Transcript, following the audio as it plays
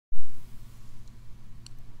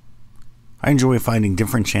I enjoy finding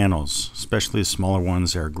different channels, especially smaller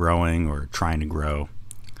ones that are growing or trying to grow.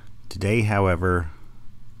 Today, however,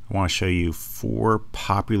 I want to show you 4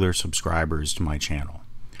 popular subscribers to my channel.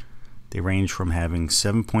 They range from having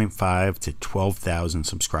 7.5 to 12,000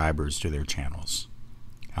 subscribers to their channels.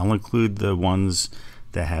 I'll include the ones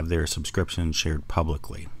that have their subscriptions shared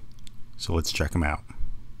publicly. So let's check them out.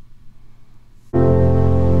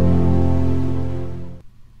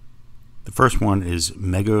 The first one is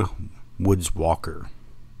Mega Woods Walker.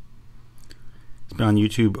 He's been on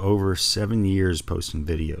YouTube over 7 years posting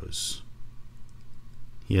videos.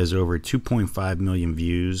 He has over 2.5 million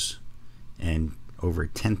views and over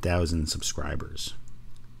 10,000 subscribers.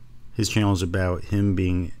 His channel is about him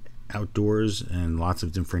being outdoors and lots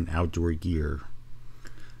of different outdoor gear.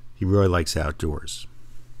 He really likes outdoors.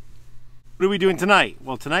 What are we doing tonight?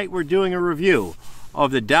 Well, tonight we're doing a review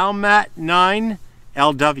of the Downmat 9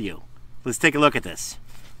 LW. Let's take a look at this.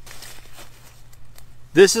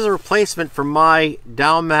 This is a replacement for my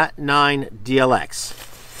Downmat 9 DLX,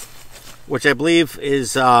 which I believe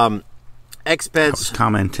is Exped's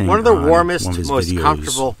one of the warmest, most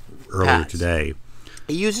comfortable earlier pads. Today.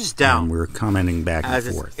 It uses down. We were commenting back and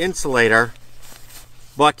as forth. Its insulator,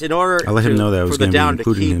 but in order I let him know that I was going to be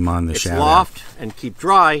including him on the shout loft and keep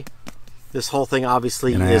dry, this whole thing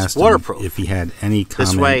obviously is waterproof. If he had any comment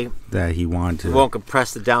this way, that he wanted to, it won't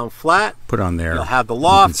compress the down flat. Put on there. You'll have the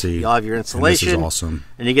loft. You'll have your insulation. And this is awesome.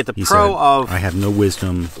 And you get the he pro said, of. I have no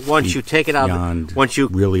wisdom. Once you take it out, once you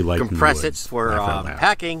really compress it for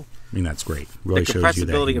packing. I mean, that's great. Really the shows you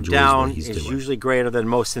that compressibility he of enjoys down what he's is doing. usually greater than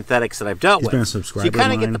most synthetics that I've dealt with. Been a subscriber so you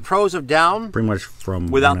kind of of get the pros of down, pretty much from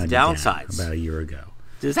without the downsides. About a year ago.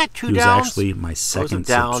 Is that 2 he downs? was actually my second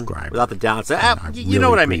subscriber. Without the downside. I You really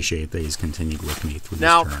know what I mean. appreciate that he's continued with me through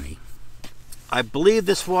now, this journey. I believe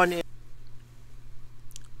this one is...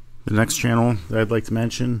 The next channel that I'd like to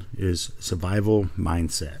mention is Survival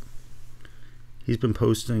Mindset. He's been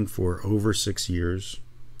posting for over 6 years.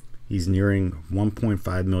 He's nearing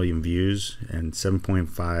 1.5 million views and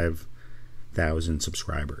 7.5 thousand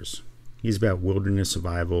subscribers. He's about wilderness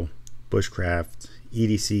survival, bushcraft,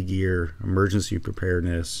 EDC gear, emergency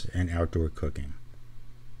preparedness, and outdoor cooking.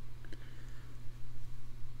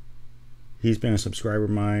 He's been a subscriber of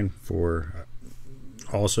mine for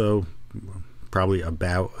also probably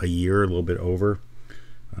about a year, a little bit over.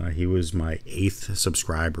 He was my 8th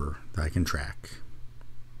subscriber that I can track.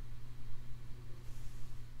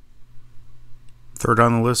 Third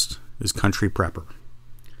on the list is Country Prepper.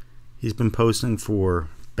 He's been posting for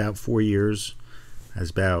about 4 years,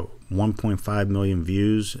 has about 1.5 million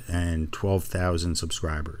views and 12,000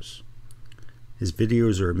 subscribers. His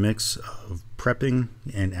videos are a mix of prepping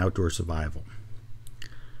and outdoor survival.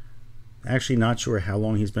 Actually not sure how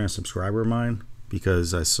long he's been a subscriber of mine,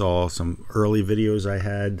 because I saw some early videos I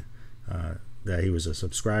had that he was a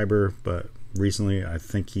subscriber, but recently I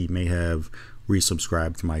think he may have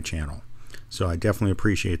resubscribed to my channel. So I definitely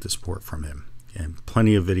appreciate the support from him and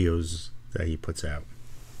plenty of videos that he puts out.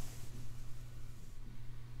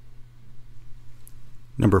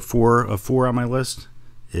 Number 4 of 4 on my list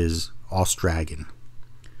is Dragon.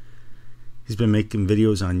 He's been making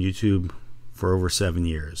videos on YouTube for over 7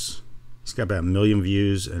 years. He's got about 1 million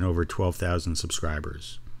views and over 12,000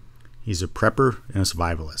 subscribers. He's a prepper and a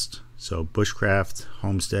survivalist. So bushcraft,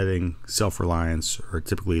 homesteading, self-reliance are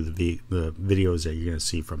typically the videos that you're going to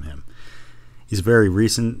see from him. He's a very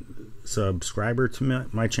recent subscriber to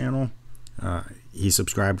my channel. He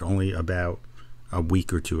subscribed only about a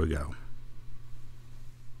week or 2 ago.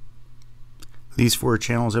 These 4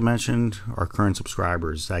 channels I mentioned are current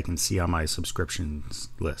subscribers that I can see on my subscriptions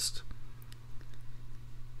list.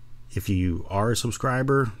 If you are a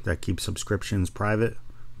subscriber that keeps subscriptions private,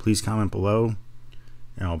 please comment below,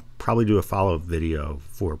 and I'll probably do a follow-up video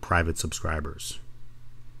for private subscribers.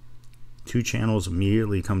 2 channels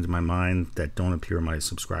immediately come to my mind that don't appear on my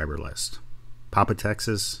subscriber list: Papa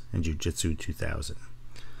Texas and Jiu-Jitsu 2000.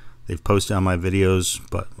 They've posted on my videos,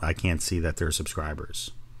 but I can't see that they're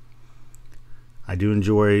subscribers. I do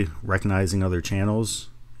enjoy recognizing other channels,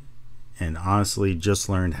 and honestly just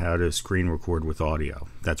learned how to screen record with audio.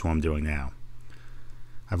 That's what I'm doing now.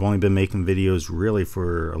 I've only been making videos really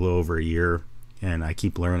for a little over a year, and I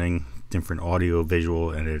keep learning different audio,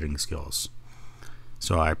 visual, and editing skills.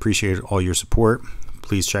 So I appreciate all your support.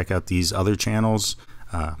 Please check out these other channels.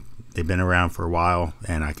 They've been around for a while,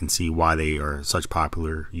 and I can see why they are such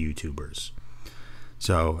popular YouTubers.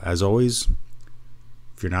 So as always,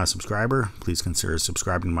 if you're not a subscriber, please consider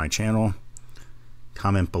subscribing to my channel.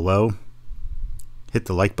 Comment below, hit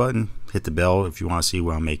the like button, hit the bell if you want to see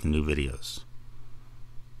when I'm making new videos.